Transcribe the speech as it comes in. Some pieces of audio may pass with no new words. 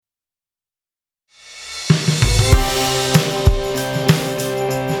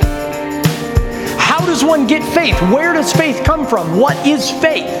anyone get faith? Where does faith come from? What is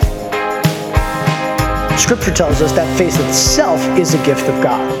faith? Scripture tells us that faith itself is a gift of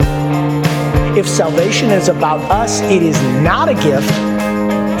God. If salvation is about us, it is not a gift.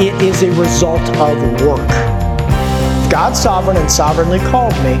 It is a result of work. If God's sovereign and sovereignly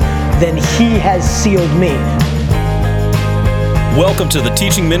called me, then He has sealed me. Welcome to the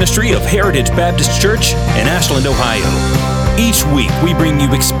teaching ministry of Heritage Baptist Church in Ashland, Ohio. Each week we bring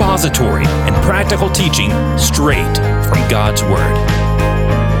you expository and practical teaching straight from God's Word.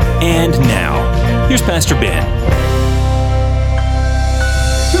 And now, here's Pastor Ben.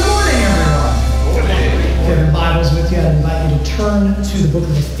 Good morning, everyone. If you have your Bibles with you, I invite you to turn to the book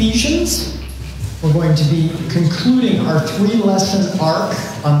of Ephesians. We're going to be concluding our 3-lesson arc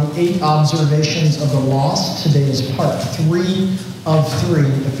on the 8 observations of the lost. Today is part 3 of 3,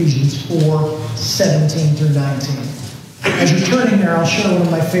 Ephesians 4:17 through 19. As you're turning there, I'll share one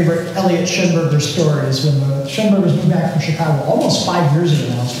of my favorite Elliot Schenberger stories. When the Schenbergers moved back from Chicago almost 5 years ago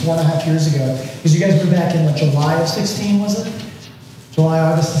now, it's 4.5 years ago, because you guys moved back in July of 16, was it?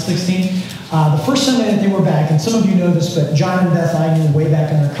 August of 16. The first Sunday that they were back, and some of you know this, but John and Beth I knew way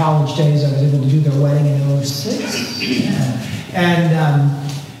back in their college days. I was able to do their wedding in 2006. Yeah. And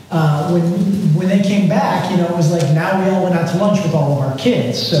when they came back, it was like now we all went out to lunch with all of our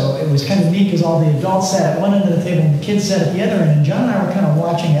kids. So it was kind of neat because all the adults sat at one end of the table and the kids sat at the other end. And John and I were kind of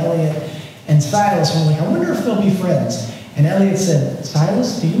watching Elliot and Silas, and we're like, I wonder if they'll be friends. And Elliot said,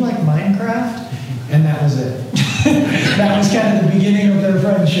 Silas, do you like Minecraft? And that was it. That was kind of the beginning of their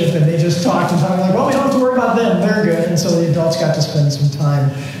friendship, and they just talked and talked like, well, we don't have to worry about them. They're good. And so the adults got to spend some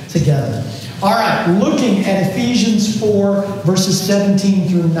time together. All right, looking at Ephesians 4, verses 17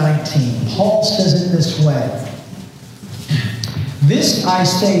 through 19. Paul says it this way. This I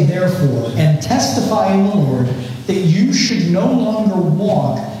say, therefore, and testify in the Lord, that you should no longer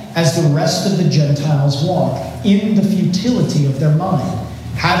walk as the rest of the Gentiles walk, in the futility of their mind,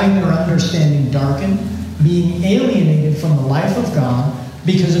 having their understanding darkened, being alienated from the life of God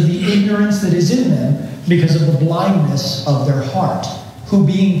because of the ignorance that is in them, because of the blindness of their heart, who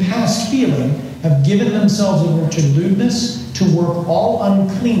being past feeling have given themselves over to lewdness, to work all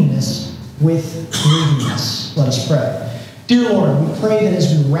uncleanness with greediness. Let us pray. Dear Lord, we pray that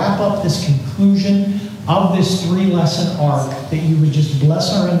as we wrap up this conclusion of this 3-lesson arc, that you would just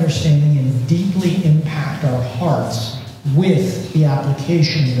bless our understanding and deeply impact our hearts with the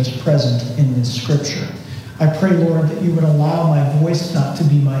application that is present in this scripture. I pray, Lord, that you would allow my voice not to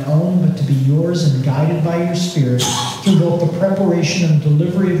be my own, but to be yours and guided by your Spirit through both the preparation and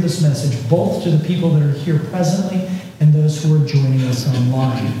delivery of this message, both to the people that are here presently and those who are joining us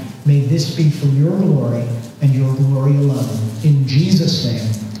online. May this be for your glory and your glory alone. In Jesus'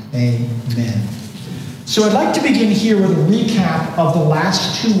 name, amen. So I'd like to begin here with a recap of the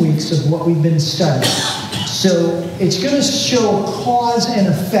last 2 weeks of what we've been studying. So it's going to show cause and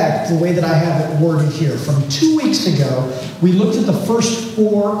effect the way that I have it worded here. From 2 weeks ago, we looked at the first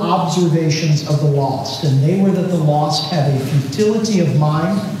 4 observations of the lost. And they were that the lost have a futility of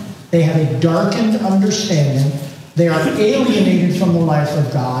mind. They have a darkened understanding. They are alienated from the life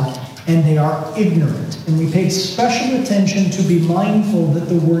of God. And they are ignorant. And we paid special attention to be mindful that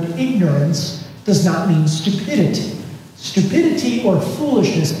the word ignorance does not mean stupidity. Stupidity or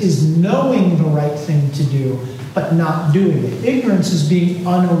foolishness is knowing the right thing to do, but not doing it. Ignorance is being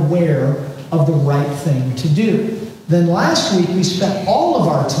unaware of the right thing to do. Then last week, we spent all of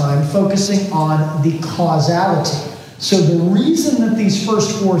our time focusing on the causality. So the reason that these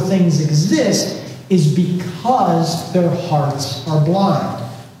first 4 things exist is because their hearts are blind.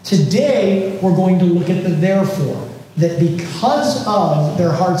 Today, we're going to look at the therefore. That because of their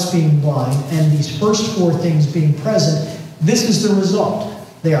hearts being blind and these first 4 things being present, this is the result.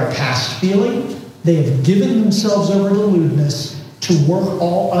 They are past feeling. They have given themselves over to lewdness, to work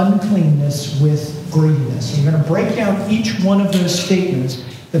all uncleanness with greediness. We're going to break down each one of those statements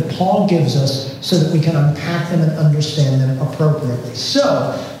that Paul gives us so that we can unpack them and understand them appropriately.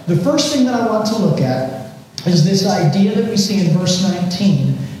 So, the first thing that I want to look at is this idea that we see in verse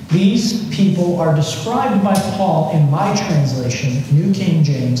 19. These people are described by Paul in my translation, New King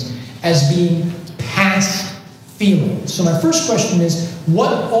James, as being past feeling. So my first question is,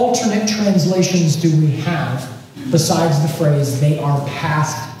 what alternate translations do we have besides the phrase, they are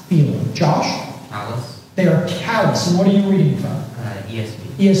past feeling? Josh? Callous. They are callous. And what are you reading from?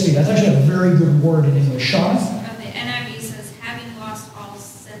 ESV. ESV. That's actually a very good word in English. Sean? The NIV says, having lost all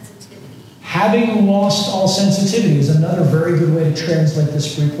sensitivity. Having lost all sensitivity is another very good way to translate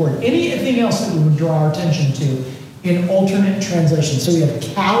this Greek word. Anything else that we would draw our attention to in alternate translation? So we have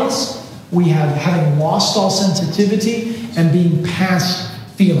callous, we have having lost all sensitivity, and being past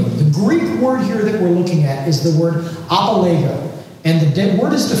feeling. The Greek word here that we're looking at is the word apolego. And the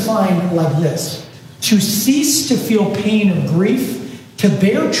word is defined like this: to cease to feel pain or grief, to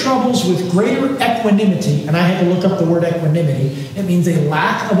bear troubles with greater equanimity. And I had to look up the word equanimity. It means a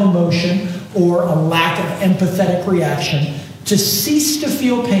lack of emotion or a lack of empathetic reaction. To cease to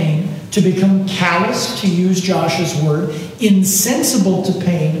feel pain, to become callous, to use Josh's word, insensible to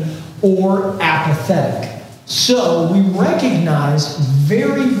pain, or apathetic. So we recognize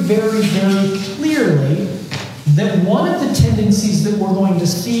very, very, very clearly that one of the tendencies that we're going to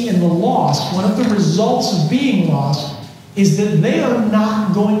see in the lost, one of the results of being lost, is that they are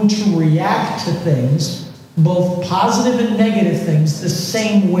not going to react to things, both positive and negative things, the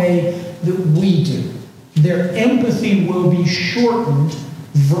same way that we do. Their empathy will be shortened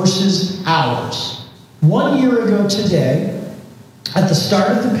versus ours. 1 year ago today, at the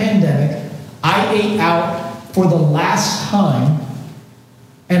start of the pandemic, I ate out for the last time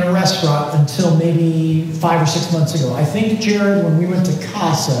in a restaurant until maybe 5 or 6 months ago. I think, Jared, when we went to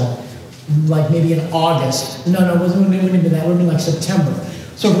Casa, like maybe in August. No, it wouldn't have been that. It would have been like September.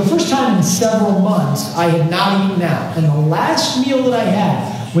 So for the first time in several months, I had not eaten out. And the last meal that I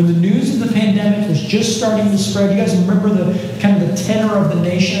had, when the news of the pandemic was just starting to spread, you guys remember the kind of the tenor of the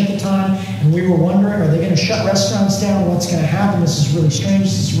nation at the time? And we were wondering, are they going to shut restaurants down? What's going to happen? This is really strange.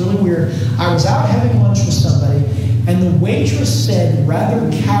 This is really weird. I was out having lunch with somebody, and the waitress said rather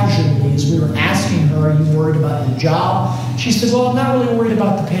casually, as we were asking her, are you worried about your job? She said, well, I'm not really worried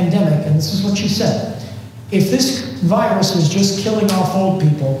about the pandemic. And this is what she said: if this virus is just killing off old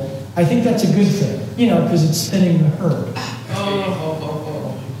people, I think that's a good thing, because it's thinning the herd.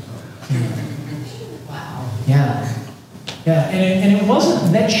 Wow. Yeah. And it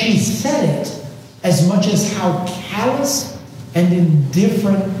wasn't that she said it as much as how callous and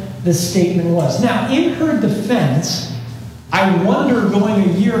indifferent the statement was. Now, in her defense, I wonder, going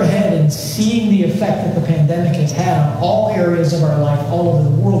a year ahead and seeing the effect that the pandemic has had on all areas of our life all over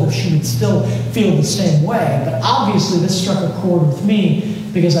the world, if she would still feel the same way. But obviously this struck a chord with me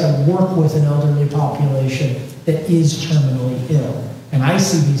because I work with an elderly population that is terminally ill. And I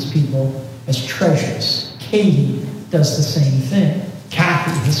see these people as treasures. Katie does the same thing.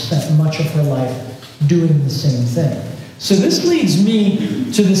 Kathy has spent much of her life doing the same thing. So this leads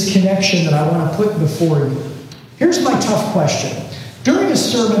me to this connection that I want to put before you. Here's my tough question. During a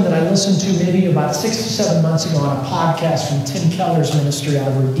sermon that I listened to maybe about 6 to 7 months ago on a podcast from Tim Keller's ministry out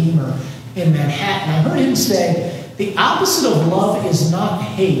of Redeemer in Manhattan, I heard him say, the opposite of love is not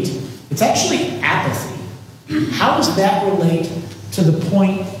hate. It's actually apathy. How does that relate to the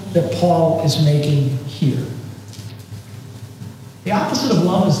point that Paul is making here? The opposite of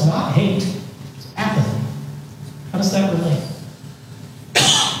love is not hate. It's apathy. How does that relate?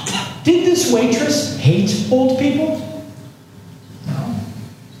 Did this waitress hate old people? No.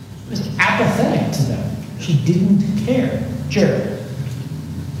 She was apathetic to them. She didn't care. Jared?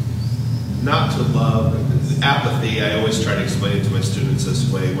 Not to love. Apathy, I always try to explain it to my students this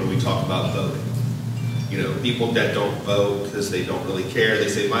way when we talk about voting. People that don't vote because they don't really care, they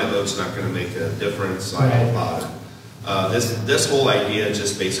say, my vote's not going to make a difference, I don't bother. This whole idea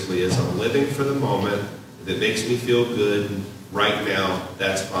just basically is I'm living for the moment. If it makes me feel good right now,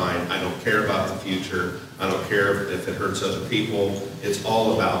 that's fine. I don't care about the future. I don't care if it hurts other people. It's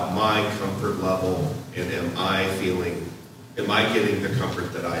all about my comfort level, and am I getting the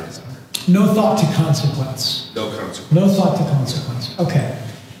comfort that I desire? No thought to consequence. No consequence. No thought to consequence. Okay.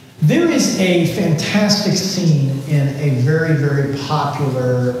 There is a fantastic scene in a very, very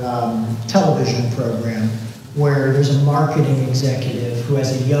popular television program where there's a marketing executive who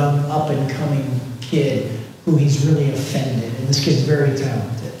has a young, up-and-coming kid who he's really offended. And this kid's very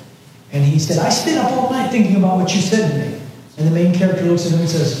talented. And he said, I stayed up all night thinking about what you said to me. And the main character looks at him and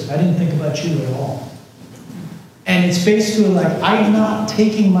says, I didn't think about you at all. And it's basically like, I'm not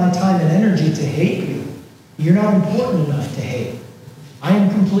taking my time and energy to hate you. You're not important enough to hate. I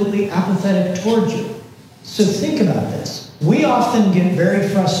am completely apathetic towards you. So think about this. We often get very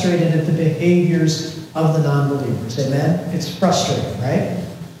frustrated at the behaviors of the non-believers. Amen? It's frustrating, right?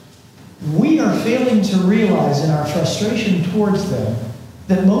 We are failing to realize in our frustration towards them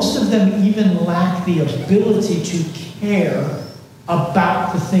that most of them even lack the ability to care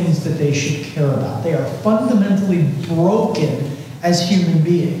about the things that they should care about. They are fundamentally broken as human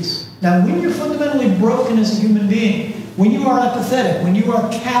beings. Now, when you're fundamentally broken as a human being, when you are apathetic, when you are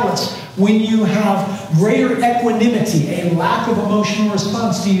callous, when you have greater equanimity, a lack of emotional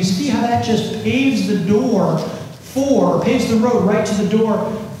response, do you see how that just paves the road right to the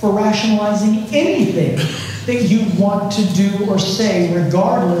door for rationalizing anything that you want to do or say,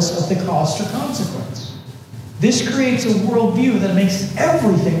 regardless of the cost or consequence? This creates a worldview that makes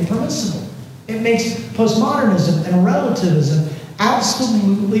everything permissible. It makes postmodernism and relativism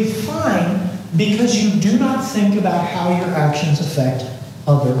absolutely fine because you do not think about how your actions affect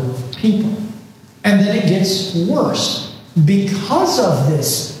other people. And then it gets worse. Because of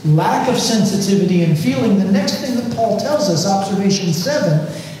this lack of sensitivity and feeling, the next thing that Paul tells us, observation 7,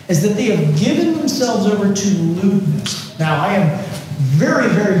 is that they have given themselves over to lewdness. Now, I am very,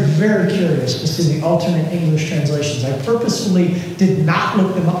 very, very curious to see the alternate English translations. I purposefully did not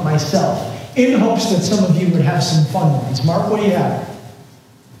look them up myself in hopes that some of you would have some fun ones. Mark, what do you have?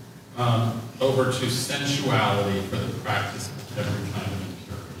 Over to sensuality for the practice of every kind of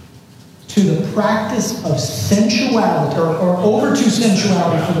impurity. To the practice of sensuality, or over to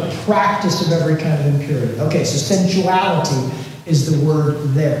sensuality for the practice of every kind of impurity. Okay, so sensuality is the word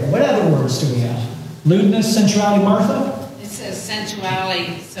there. What other words do we have? Lewdness, sensuality, Martha? It says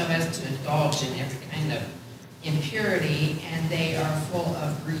sensuality so as to indulge in every kind of impurity, and they are full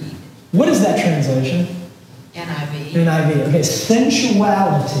of greed. What is that translation? NIV. NIV. Okay,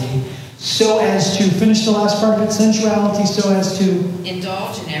 sensuality so as to, finish the last part of it, sensuality so as to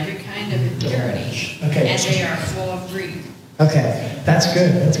indulge in every kind of impurity. Okay. And they are full of greed. Okay, that's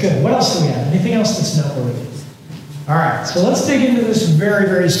good. That's good. What else do we have? Anything else that's noteworthy? All right, so let's dig into this very,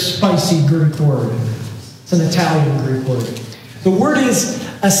 very spicy Greek word. It's an Italian Greek word. The word is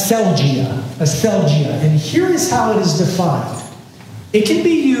aselgia. Aselgia. And here is how it is defined. It can be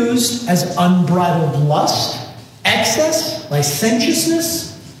used as unbridled lust, excess,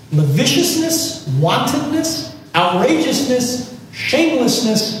 licentiousness, lasciviousness, wantonness, outrageousness,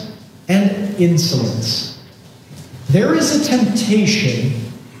 shamelessness, and insolence. There is a temptation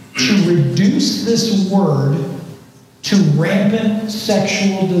to reduce this word to rampant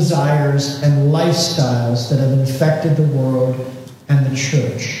sexual desires and lifestyles that have infected the world and the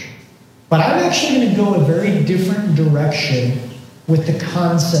church. But I'm actually going to go a very different direction with the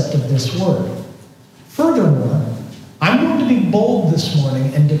concept of this word. Furthermore, I'm going to be bold this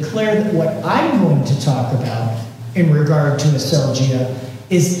morning and declare that what I'm going to talk about in regard to aselgia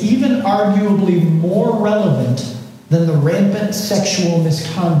is even arguably more relevant than the rampant sexual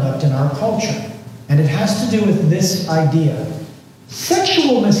misconduct in our culture. And it has to do with this idea.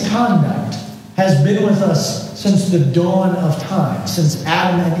 Sexual misconduct has been with us since the dawn of time, since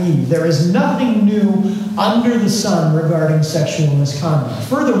Adam and Eve. There is nothing new under the sun regarding sexual misconduct.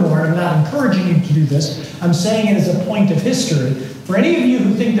 Furthermore, I'm not encouraging you to do this. I'm saying it as a point of history. For any of you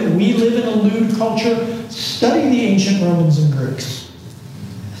who think that we live in a lewd culture, study the ancient Romans and Greeks.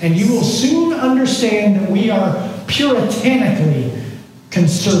 And you will soon understand that we are puritanically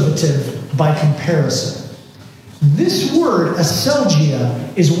conservative by comparison. This word,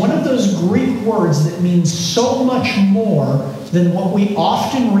 aselgia, is one of those Greek words that means so much more than what we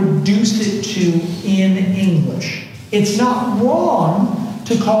often reduce it to in English. It's not wrong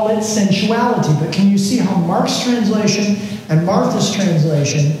to call it sensuality, but can you see how Mark's translation and Martha's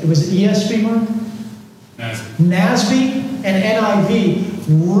translation, it was ESV, Mark? NASB and NIV,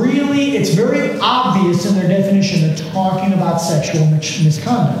 really, it's very obvious in their definition they're talking about sexual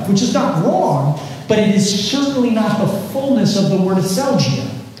misconduct, which is not wrong, but it is certainly not the fullness of the word aselgia.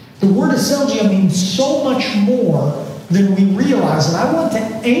 The word aselgia means so much more than we realize, and I want to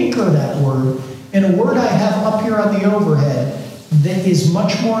anchor that word in a word I have up here on the overhead that is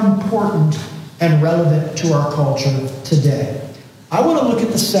much more important and relevant to our culture today. I want to look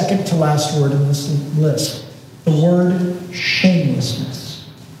at the second to last word in this list, the word shamelessness.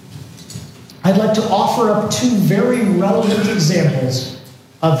 I'd like to offer up two very relevant examples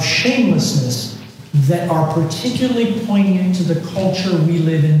of shamelessness that are particularly poignant to the culture we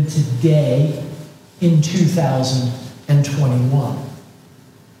live in today in 2021.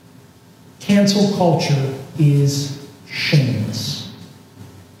 Cancel culture is shameless.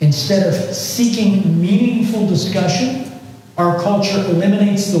 Instead of seeking meaningful discussion, our culture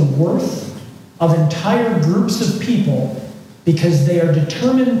eliminates the worth of entire groups of people because they are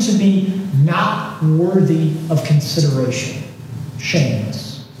determined to be not worthy of consideration.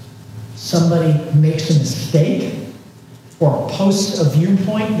 Shameless. Somebody makes a mistake or posts a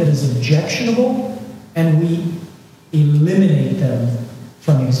viewpoint that is objectionable, and we eliminate them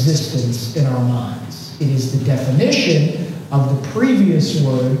from existence in our minds. It is the definition of the previous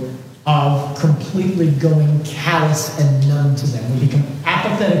word of completely going callous and numb to them. We become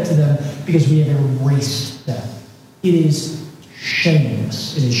apathetic to them because we have erased them. It is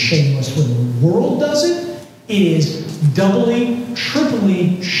shameless. It is shameless when the world does it. It is doubly,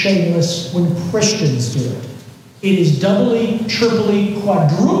 triply shameless when Christians do it. It is doubly, triply,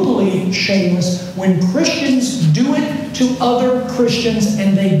 quadruply shameless when Christians do it to other Christians,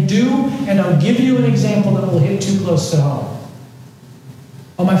 and they do, and I'll give you an example that will hit too close to home.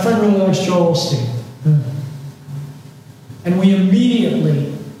 Oh, my friend really likes Joel Osteen. And we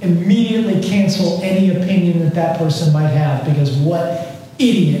immediately cancel any opinion that person might have, because what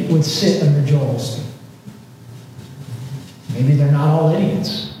idiot would sit under Joel Osteen? Maybe they're not all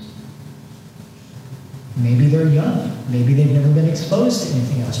idiots. Maybe they're young. Maybe they've never been exposed to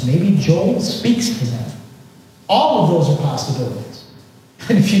anything else. Maybe Joel speaks to them. All of those are possibilities.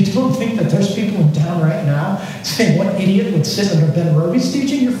 And if you don't think that there's people in town right now saying, what idiot would sit under Ben Roby's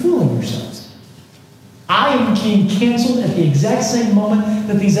teaching, you're fooling yourselves. I am being canceled at the exact same moment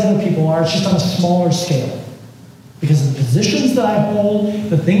that these other people are. It's just on a smaller scale. Because of the positions that I hold,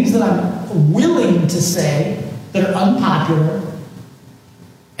 the things that I'm willing to say that are unpopular,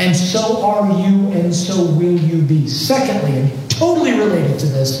 and so are you, and so will you be. Secondly, and totally related to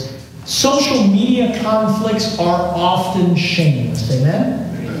this, social media conflicts are often shameless. Amen?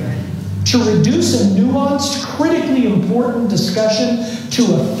 To reduce a nuanced, critically important discussion to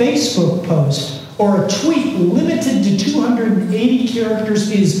a Facebook post or a tweet limited to 280 characters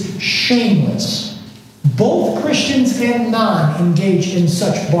is shameless. Both Christians and non engage in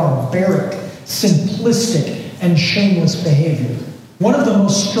such barbaric, simplistic, and shameless behavior. One of the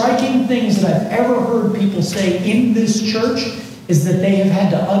most striking things that I've ever heard people say in this church is that they have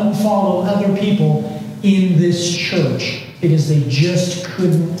had to unfollow other people in this church because they just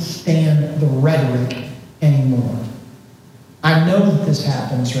couldn't stand the rhetoric anymore. I know that this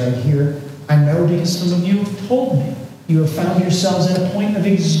happens right here. I know because some of you have told me. You have found yourselves at a point of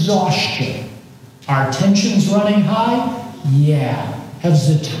exhaustion. Are tensions running high? Yeah. Has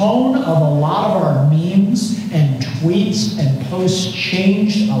the tone of a lot of our memes and tweets and posts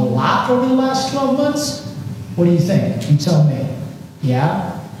changed a lot over the last 12 months? What do you think? You tell me.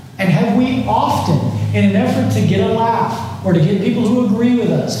 Yeah? And have we often, in an effort to get a laugh or to get people who agree with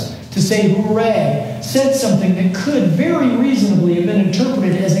us to say hooray, said something that could very reasonably have been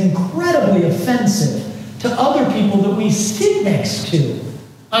interpreted as incredibly offensive to other people that we sit next to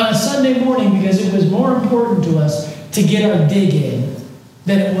on a Sunday morning because it was more important to us to get our dig in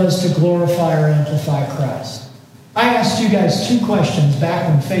than it was to glorify or amplify Christ? I asked you guys 2 questions back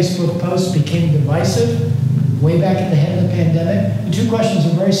when Facebook posts became divisive, way back at the head of the pandemic. The 2 questions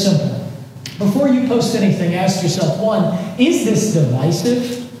are very simple. Before you post anything, ask yourself, 1, is this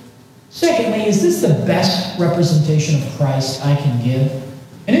divisive? Secondly, is this the best representation of Christ I can give?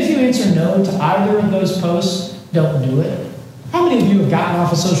 And if you answer no to either of those posts, don't do it. How many of you have gotten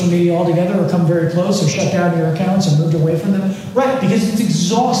off of social media altogether or come very close or shut down your accounts and moved away from them? Right, because it's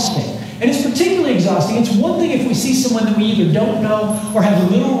exhausting. And it's particularly exhausting. It's one thing if we see someone that we either don't know or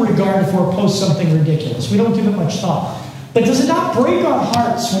have little regard for post something ridiculous. We don't give it much thought. But does it not break our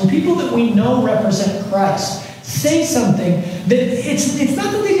hearts when people that we know represent Christ say something that it's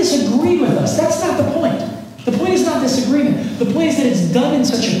not that they disagree with us. That's not the point. The point is not disagreement. The point is that it's done in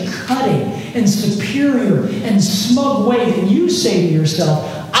such a cutting and superior and smug way that you say to yourself,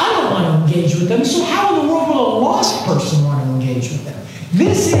 I don't want to engage with them, so how in the world will a lost person want to engage with them?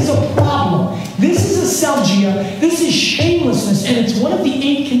 This is a problem. This is a selgia. This is shamelessness, and it's one of the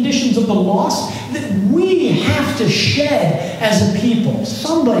 8 conditions of the lost that we have to shed as a people.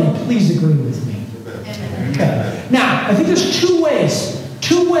 Somebody please agree with me. Okay. Now, I think there's two ways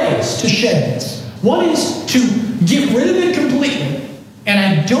to shed this. One is to get rid of it completely, and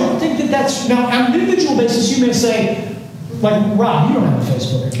I don't think that that's... Now, on an individual basis, you may say, like, Rob, you don't have a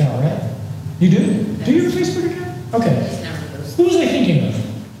Facebook account, right? You do? Do you have a Facebook account? Okay. Who was I thinking of?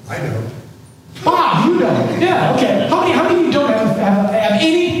 I know. Bob, you don't. Yeah, okay. How many of you don't have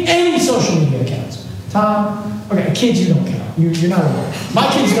any social media accounts? Tom? Okay, kids, you don't count. You're not aware. My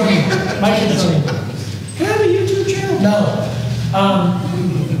kids don't either. Can I have a YouTube channel? No.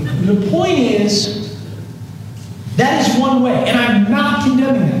 The point is, that is one way. And I'm not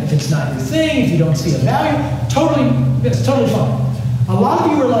condemning that. If it's not your thing, if you don't see a value, it's totally fine. A lot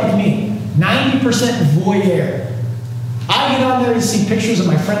of you are like me, 90% voyeur. I get on there to see pictures of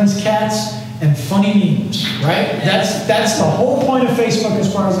my friends' cats and funny memes, right? That's the whole point of Facebook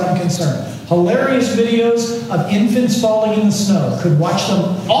as far as I'm concerned. Hilarious videos of infants falling in the snow. Could watch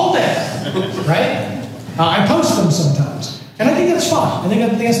them all day, right? I post them sometimes. And I think that's fine. I think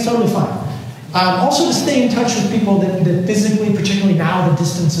that's totally fine. Also to stay in touch with people that physically, particularly now, the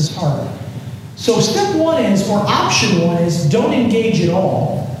distance is harder. So step 1 is, or option 1 is, don't engage at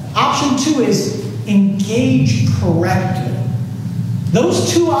all. Option 2 is engage correctly.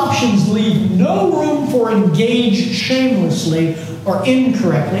 Those two options leave no room for engage shamelessly or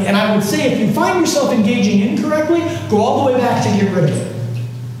incorrectly. And I would say if you find yourself engaging incorrectly, go all the way back to get rid of it.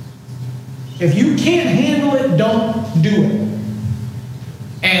 If you can't handle it, don't do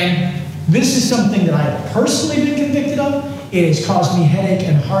it. And this is something that I have personally been convicted of. It has caused me headache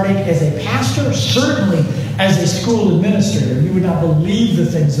and heartache as a pastor, certainly as a school administrator. You would not believe the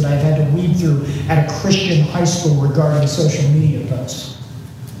things that I've had to weed through at a Christian high school regarding social media posts.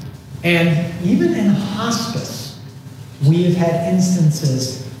 And even in hospice, we have had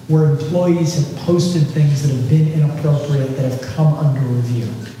instances where employees have posted things that have been inappropriate that have come under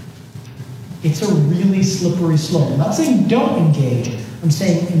review. It's a really slippery slope. I'm not saying don't engage. I'm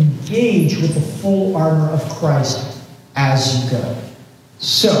saying engage with the full armor of Christ as you go.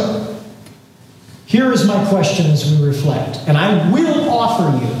 So, here is my question as we reflect. And I will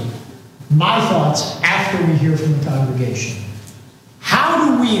offer you my thoughts after we hear from the congregation.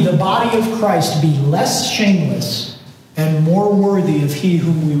 How do we, the body of Christ, be less shameless and more worthy of He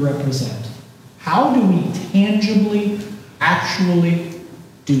whom we represent? How do we tangibly, actually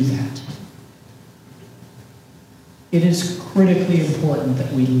do that? It is critically important that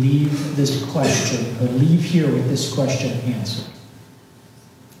we leave this question, or leave here with this question answered.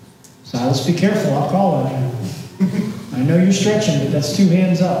 Silas, be careful, I'll call on you. I know you're stretching, but that's 2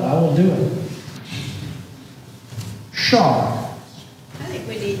 hands up. I will do it. Shaw. I think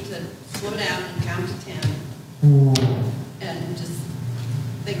we need to slow down and count to 10. Ooh. And just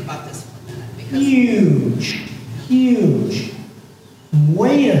think about this for a minute. Because Huge.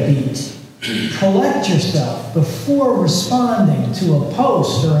 Wait a beat. Collect yourself before responding to a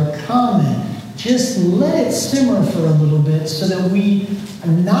post or a comment. Just let it simmer for a little bit so that we are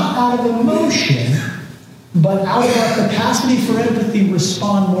not out of emotion, but out of our capacity for empathy,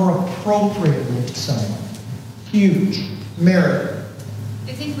 respond more appropriately to someone. Huge. Mary.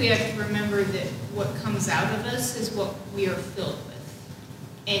 I think we have to remember that what comes out of us is what we are filled with.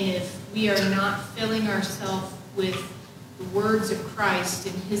 And if we are not filling ourselves with the words of Christ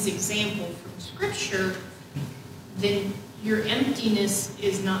and His example from Scripture, then your emptiness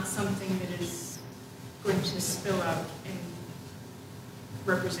is not something that is going to spill out and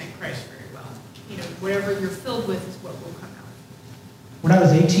represent Christ very well. You know, whatever you're filled with is what will come out. When I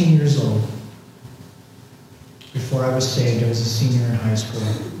was 18 years old, before I was saved, I was a senior in high school.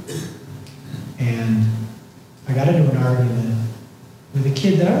 And I got into an argument with a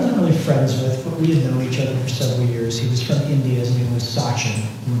kid that I wasn't really friends with, but we had known each other for several years. He was from India. His name was Sachin.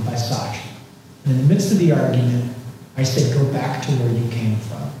 He went by Sach. And in the midst of the argument, I said, go back to where you came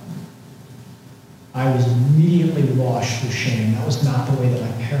from. I was immediately washed with shame. That was not the way that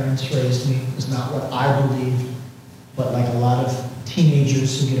my parents raised me. It was not what I believed. But like a lot of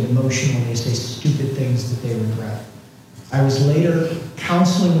teenagers who get emotional, they say stupid things that they regret. I was later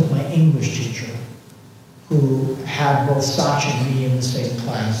counseling with my English teacher, who had both Sach and me in the same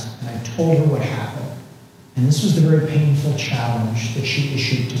class, and I told her what happened. And this was the very painful challenge that she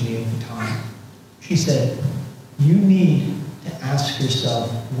issued to me at the time. She said, you need to ask yourself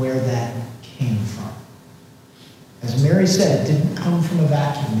where that came from. As Mary said, it didn't come from a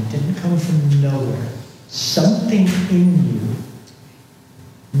vacuum. It didn't come from nowhere. Something in you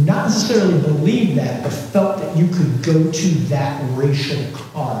not necessarily believed that, but felt that you could go to that racial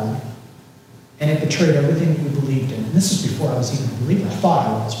card, and it betrayed everything that you believed in. And this is before I was even a believer. I thought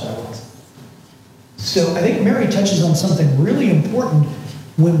I was, but I wasn't. So I think Mary touches on something really important.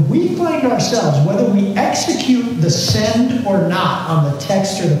 When we find ourselves, whether we execute the send or not on the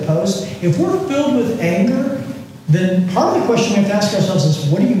text or the post, if we're filled with anger, then part of the question we have to ask ourselves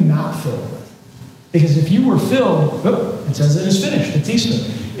is, what are you not filled with? Because if you were filled, it says it is finished. It's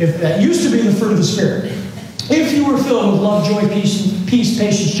Easter. If that used to be the fruit of the Spirit. If you were filled with love, joy, peace,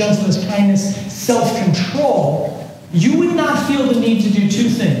 patience, gentleness, kindness, self-control, you would not feel the need to do 2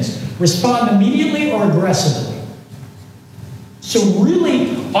 things. Respond immediately or aggressively. So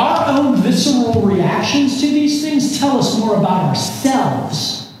really, our own visceral reactions to these things tell us more about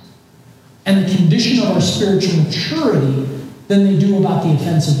ourselves and the condition of our spiritual maturity than they do about the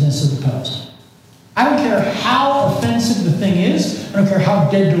offensiveness of the post. I don't care how offensive the thing is. I don't care how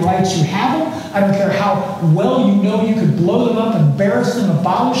dead to rights you have them. I don't care how well you know you could blow them up, embarrass them,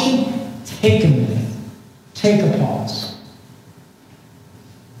 abolish them. Take a minute. Take a pause.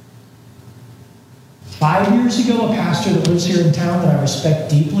 5 years ago, a pastor that lives here in town that I respect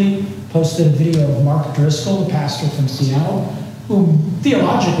deeply posted a video of Mark Driscoll, the pastor from Seattle, who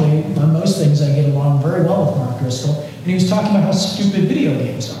theologically, on most things, I get along very well with Mark Driscoll, and he was talking about how stupid video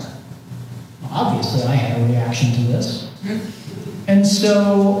games are. Well, obviously, I had a reaction to this. And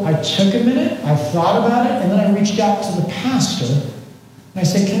so I took a minute, I thought about it, and then I reached out to the pastor And I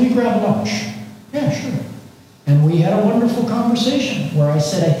said, can we grab lunch? Yeah, sure. And we had a wonderful conversation where I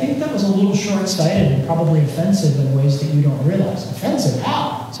said, I think that was a little short-sighted and probably offensive in ways that you don't realize. Offensive?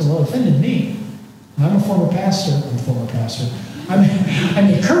 How? I said, well, it offended me. I'm a former pastor. I'm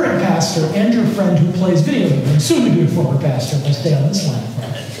a current pastor and your friend who plays video games. I'm soon to be a former pastor if I stay on this line for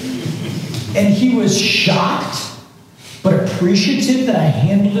it. And he was shocked, but appreciative that I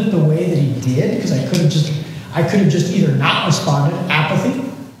handled it the way that he did, because I could have just either not responded,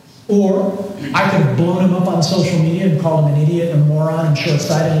 apathy, or I could have blown him up on social media and called him an idiot and a moron and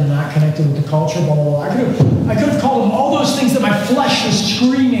short-sighted and not connected with the culture, blah, blah, blah. I could have called him all those things that my flesh was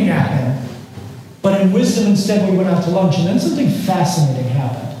screaming at him. But in wisdom, instead, we went out to lunch, and then something fascinating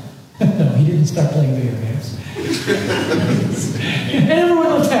happened. No, he didn't start playing video games. And everyone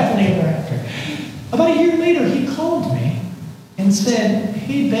knows what's happening ever after. About a year later, he called me and said,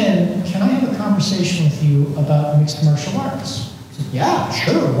 hey, Ben, can I have a conversation with you about mixed martial arts? I said, yeah,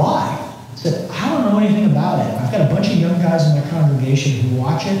 sure, why? I said, I don't know anything about it. I've got a bunch of young guys in my congregation who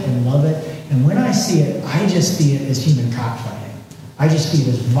watch it and love it, and when I see it, I just see it as human cockfighting. I just see it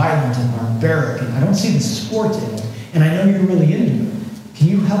as violent and barbaric, and I don't see the sport in it, and I know you're really into it. Can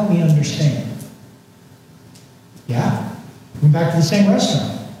you help me understand? Yeah. Went back to the same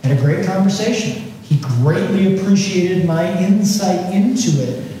restaurant. Had a great conversation. He greatly appreciated my insight into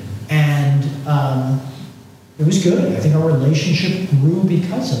it, and it was good. I think our relationship grew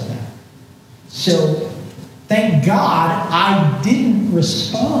because of that. So, thank God I didn't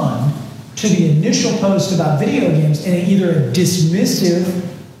respond to the initial post about video games in either a dismissive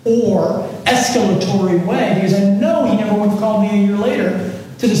or escalatory way, because I know he never would have called me a year later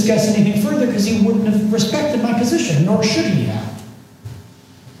to discuss anything further, because he wouldn't have respected my position, nor should he have.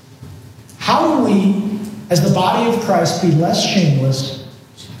 How do we, as the body of Christ, be less shameless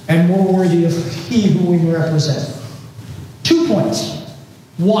and more worthy of he who we represent? 2 points.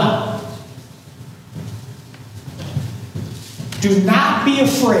 1, do not be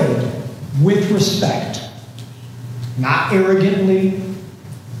afraid with respect, not arrogantly,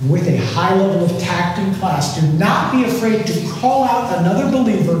 with a high level of tact and class. Do not be afraid to call out another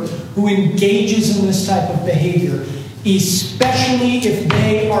believer who engages in this type of behavior, especially if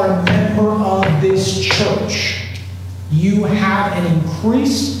they are a member of this church. You have an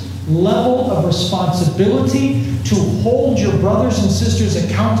increased level of responsibility to hold your brothers and sisters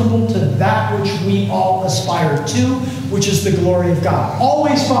accountable to that which we all aspire to, which is the glory of God.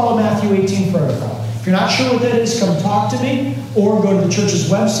 Always follow Matthew 18 protocol. If you're not sure what that is, come talk to me, or go to the church's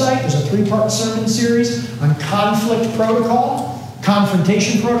website. There's a 3-part sermon series on conflict protocol,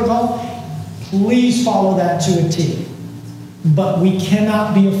 confrontation protocol. Please follow that to a T. But we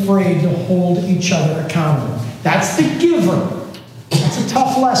cannot be afraid to hold each other accountable. That's the giver. That's a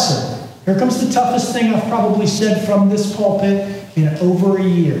tough lesson. Here comes the toughest thing I've probably said from this pulpit in over a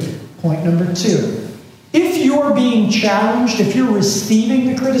year. Point number 2. If you're being challenged, if you're receiving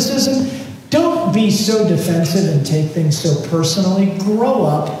the criticism, don't be so defensive and take things so personally. Grow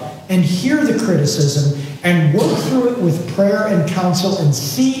up and hear the criticism and work through it with prayer and counsel and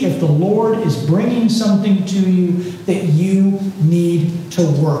see if the Lord is bringing something to you that you need to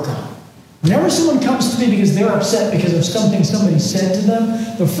work on. Whenever someone comes to me because they're upset because of something somebody said to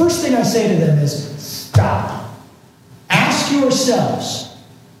them, the first thing I say to them is, stop. Ask yourselves,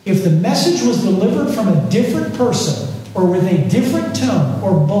 if the message was delivered from a different person or with a different tone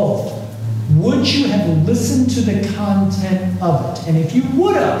or both, would you have listened to the content of it? And if you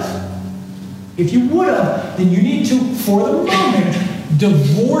would have, then you need to, for the moment,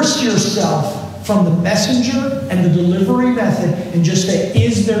 divorce yourself from the messenger and the delivery method and just say,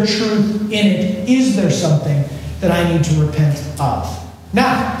 is there truth in it? Is there something that I need to repent of? Now,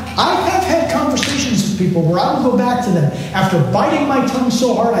 I have had conversations with people where I will go back to them after biting my tongue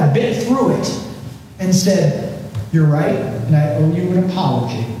so hard I bit through it and said, you're right, and I owe you an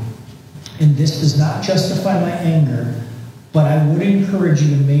apology. And this does not justify my anger, but I would encourage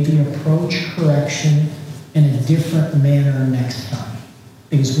you to maybe approach correction in a different manner next time.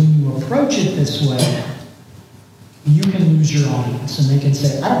 Because when you approach it this way, you can lose your audience. And they can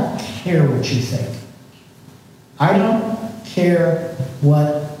say, I don't care what you think. I don't care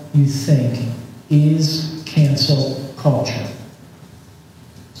what you think is cancel culture.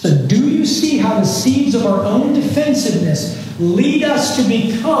 So do you see how the seeds of our own defensiveness lead us to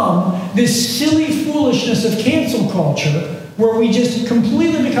become this silly foolishness of cancel culture, where we just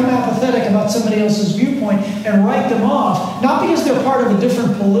completely become apathetic about somebody else's viewpoint and write them off, not because they're part of a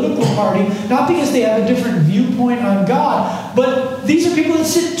different political party, not because they have a different viewpoint on God, but these are people that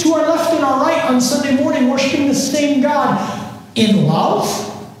sit to our left and our right on Sunday morning worshiping the same God in love?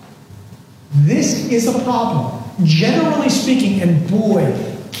 This is a problem. generally speaking, and boy,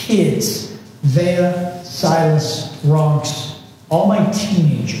 kids, Vea, Silas, Ronks, all my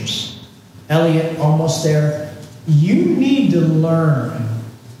teenagers, Elliot, almost there, you need to learn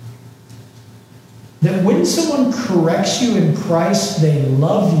that when someone corrects you in Christ, they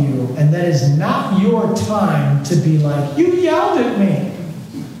love you, and that is not your time to be like, you yelled at me.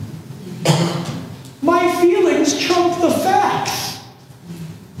 My feelings trump the facts.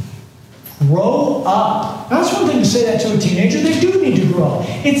 Grow up. Now, that's one thing to say that to a teenager. They do need to grow up.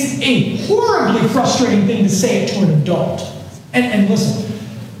 It's a horribly frustrating thing to say it to an adult. And listen,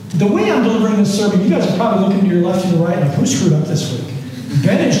 the way I'm delivering this sermon, you guys are probably looking to your left and your right like, who screwed up this week?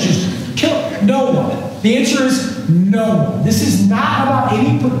 Ben is just killed. No one. The answer is no one. This is not about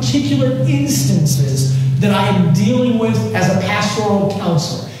any particular instances that I am dealing with as a pastoral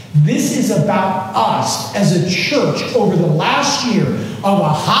counselor. This is about us as a church over the last year of a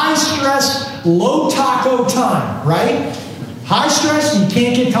high-stress, low-taco time, right? High stress, you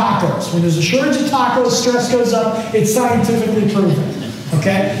can't get tacos. When there's a shortage of tacos, stress goes up. It's scientifically proven.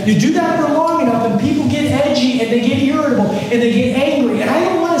 Okay? You do that for long enough, and people get edgy, and they get irritable, and they get angry. And I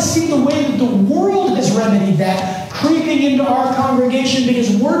don't want to see the way that the world has remedied that creeping into our congregation,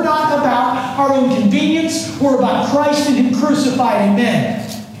 because we're not about our own convenience. We're about Christ and Him crucified. Amen.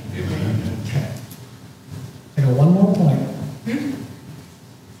 Okay. I got one more point, and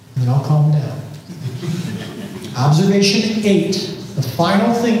then I'll calm down. Observation 8, the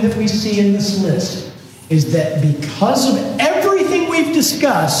final thing that we see in this list, is that because of everything we've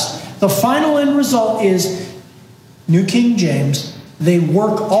discussed, the final end result is, New King James, they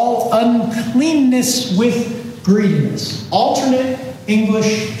work all uncleanness with greediness. Alternate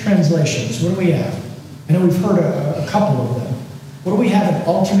English translations. What do we have? I know we've heard a couple of them. What do we have in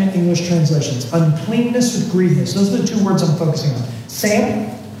alternate English translations? Uncleanness with greediness. Those are the two words I'm focusing on. Sam?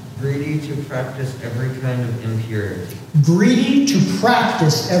 Greedy to practice every kind of impurity. Greedy to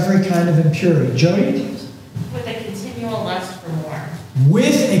practice every kind of impurity. Jody? With a continual lust for more.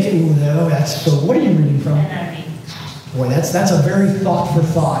 With a, that's, so what are you reading from? NIV. Boy, that's a very thought for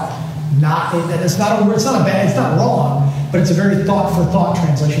thought. It's not wrong, but it's a very thought for thought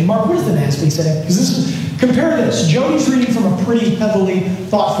translation. Mark, what does the NASB say? Because compare this. Jody's reading from a pretty heavily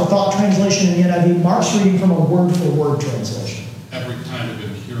thought for thought translation in the NIV. Mark's reading from a word for word translation. Every kind of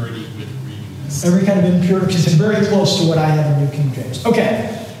impurity with greediness. Every kind of impurity, because it's very close to what I have in New King James.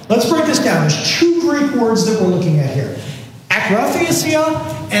 Okay, let's break this down. There's two Greek words that we're looking at here.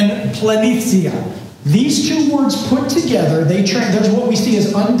 Akrathesia and plenithia. These two words put together, there's what we see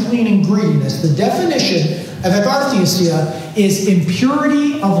as unclean and greediness. The definition of akrathesia is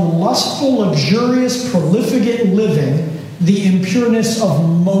impurity of lustful, luxurious, profligate living, the impureness of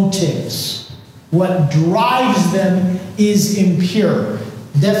motives. What drives them is impure.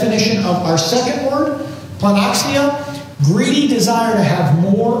 Definition of our second word, planaxia, greedy desire to have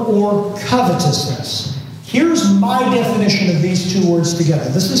more or covetousness. Here's my definition of these two words together.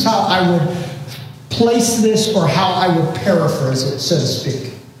 This is how I would place this, or how I would paraphrase it, so to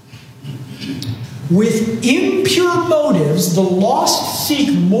speak. With impure motives, the lost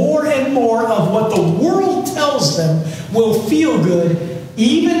seek more and more of what the world tells them will feel good,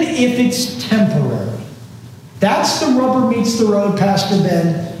 even if it's temporary. That's the rubber meets the road, Pastor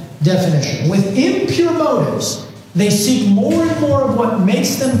Ben definition. With impure motives, they seek more and more of what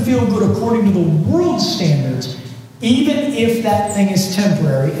makes them feel good according to the world's standards, even if that thing is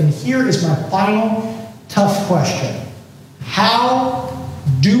temporary. And here is my final tough question. How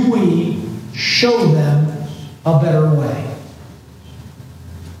do we show them a better way?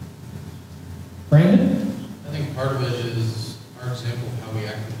 Brandon? I think part of it is our example of how we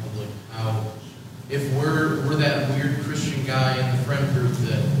act in public. How, if we're that weird Christian guy in the friend group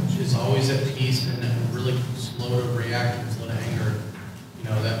that is always at peace and really slow to react and slow to anger,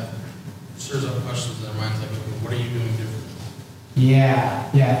 that stirs up questions in their minds like, okay, what are you doing differently?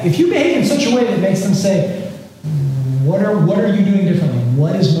 Yeah. If you behave in such a way that makes them say, what are you doing differently?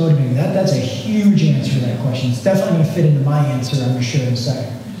 What is motivating? That's a huge answer to that question. It's definitely going to fit into my answer I'm going to share in a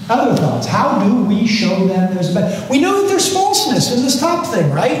second. Other thoughts? How do we show them there's a better? We know that there's falseness in this top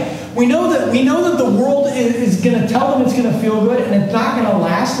thing, right? We know that the world is going to tell them it's going to feel good, and it's not going to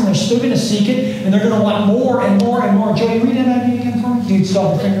last, and they're still going to seek it, and they're going to want more and more and more. Joey, read that again for me. Do you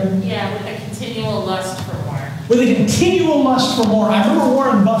still have the finger? Yeah, with a continual lust for more. With a continual lust for more. I remember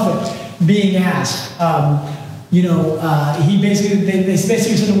Warren Buffett being asked, they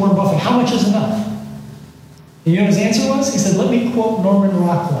basically said to Warren Buffett, how much is enough? And you know what his answer was? He said, let me quote Norman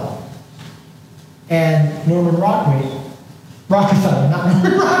Rockwell. And Norman Rockefeller, not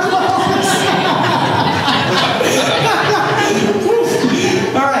Norman Rockwell.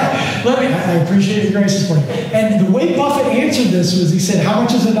 All right, I appreciate your grace this morning. And the way Buffett answered this was, he said, how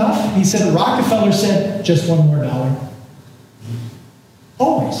much is enough? He said, Rockefeller said, just $1 more.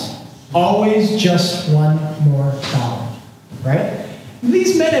 Always. Always just $1 more. Right?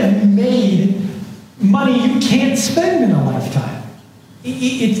 These men have made money you can't spend in a lifetime.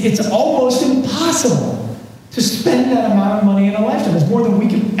 It's almost impossible to spend that amount of money in a lifetime. It's more than we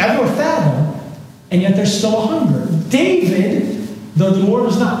can ever fathom, and yet there's still a hunger. David, though the Lord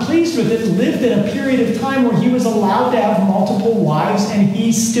was not pleased with it, lived in a period of time where he was allowed to have multiple wives, and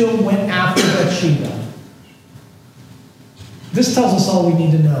he still went after Bathsheba. This tells us all we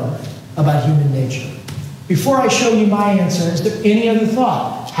need to know about human nature. Before I show you my answer, is there any other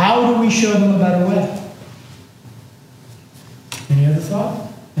thought? How do we show them a better way? Any other thought?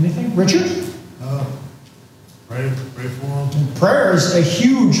 Anything? Richard? Pray for them. Prayer is a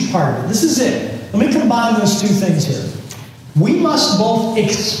huge part of it. This is it. Let me combine those two things here. We must both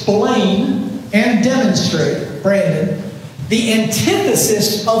explain and demonstrate, Brandon, the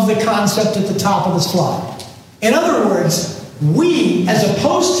antithesis of the concept at the top of the slide. In other words, we, as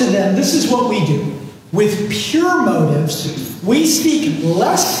opposed to them, this is what we do. With pure motives, we seek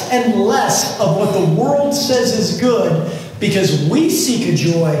less and less of what the world says is good because we seek a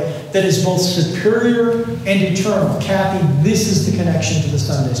joy that is both superior and eternal. Kathy, this is the connection to the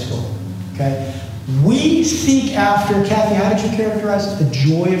Sunday school. Okay? We seek after, Kathy, how did you characterize it? The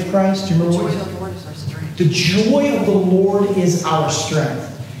joy of Christ? Do you remember The joy of the Lord is our strength. The joy of the Lord is our strength.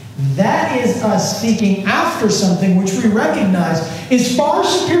 That is us seeking after something which we recognize is far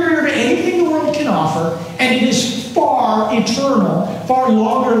superior to anything the world can offer, and it is far eternal, far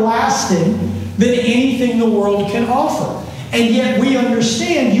longer lasting than anything the world can offer. And yet we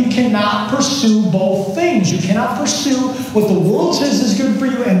understand you cannot pursue both things. You cannot pursue what the world says is good for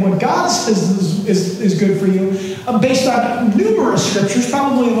you and what God says is good for you based on numerous scriptures.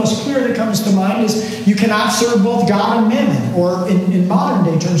 Probably the most clear that comes to mind is you cannot serve both God and mammon. Or in modern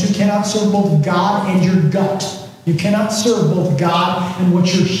day terms, you cannot serve both God and your gut. You cannot serve both God and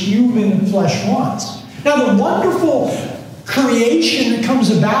what your human flesh wants. Now the wonderful creation that comes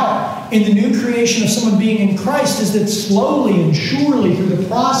about in the new creation of someone being in Christ is that slowly and surely through the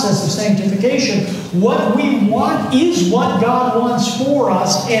process of sanctification, what we want is what God wants for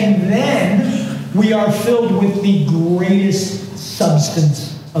us, and then we are filled with the greatest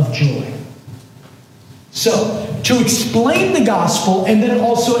substance of joy. So, to explain the gospel, and then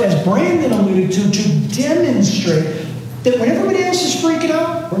also, as Brandon alluded to demonstrate that when everybody else is freaking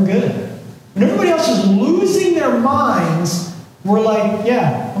out, we're good. When everybody else is losing their minds, we're like,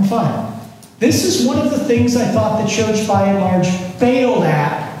 yeah, I'm fine. This is one of the things I thought the church, by and large, failed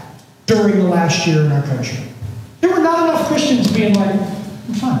at during the last year in our country. There were not enough Christians being like,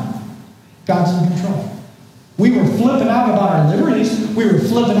 I'm fine. God's in control. We were flipping out about our liberties. We were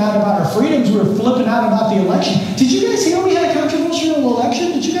flipping out about our freedoms. We were flipping out about the election. Did you guys hear we had a controversial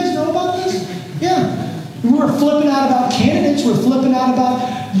election? Did you guys know about this? Yeah. We were flipping out about candidates. We were flipping out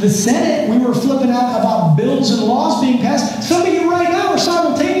about the Senate. We were flipping out about bills and laws being passed. Some of you right now are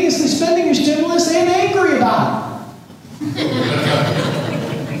simultaneously spending your stimulus and angry about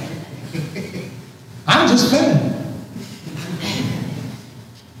it. I'm just spending it.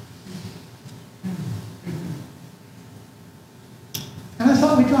 And I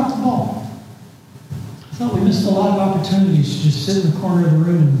thought we dropped the ball. I thought we missed a lot of opportunities to just sit in the corner of the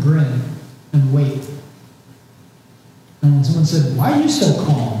room and grin and wait. And when someone said, why are you so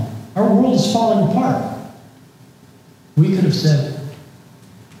calm? Our world is falling apart. We could have said,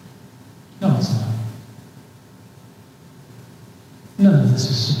 no, it's not. None of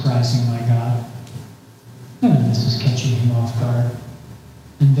this is surprising my God. None of this is catching him off guard.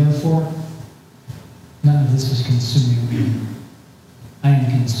 And therefore, none of this is consuming me. I am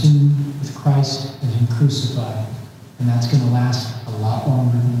consumed with Christ as him crucified. And that's going to last a lot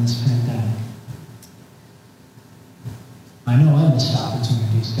longer than this pandemic. I know I missed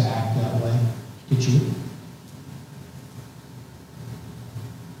opportunities to act that way. Did you?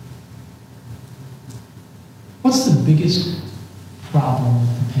 What's the biggest problem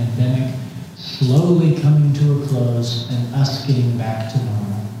with the pandemic slowly coming to a close and us getting back to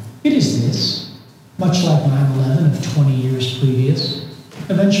normal? It is this. Much like 9/11 of 20 years previous,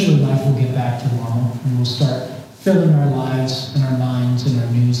 eventually life will get back to normal and we'll start filling our lives and our minds and our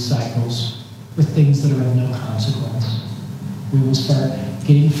news cycles with things that are of no consequence. We will start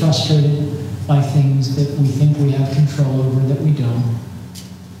getting frustrated by things that we think we have control over that we don't.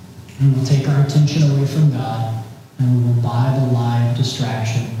 We will take our attention away from God, and we will buy the live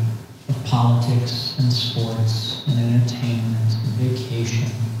distraction of politics and sports and entertainment and vacation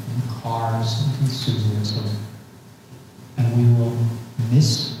and cars and consumerism. And we will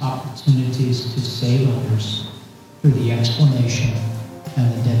miss opportunities opportunities to save others through the explanation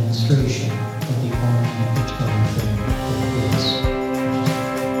and the demonstration of the only eternal thing that is.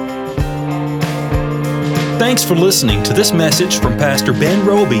 Thanks for listening to this message from Pastor Ben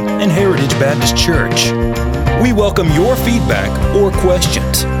Roby and Heritage Baptist Church. We welcome your feedback or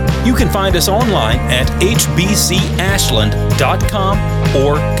questions. You can find us online at hbcashland.com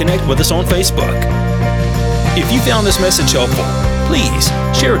or connect with us on Facebook. If you found this message helpful, please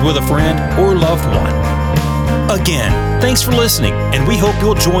share it with a friend or loved one. Again, thanks for listening, and we hope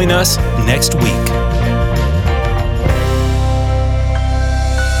you'll join us next week.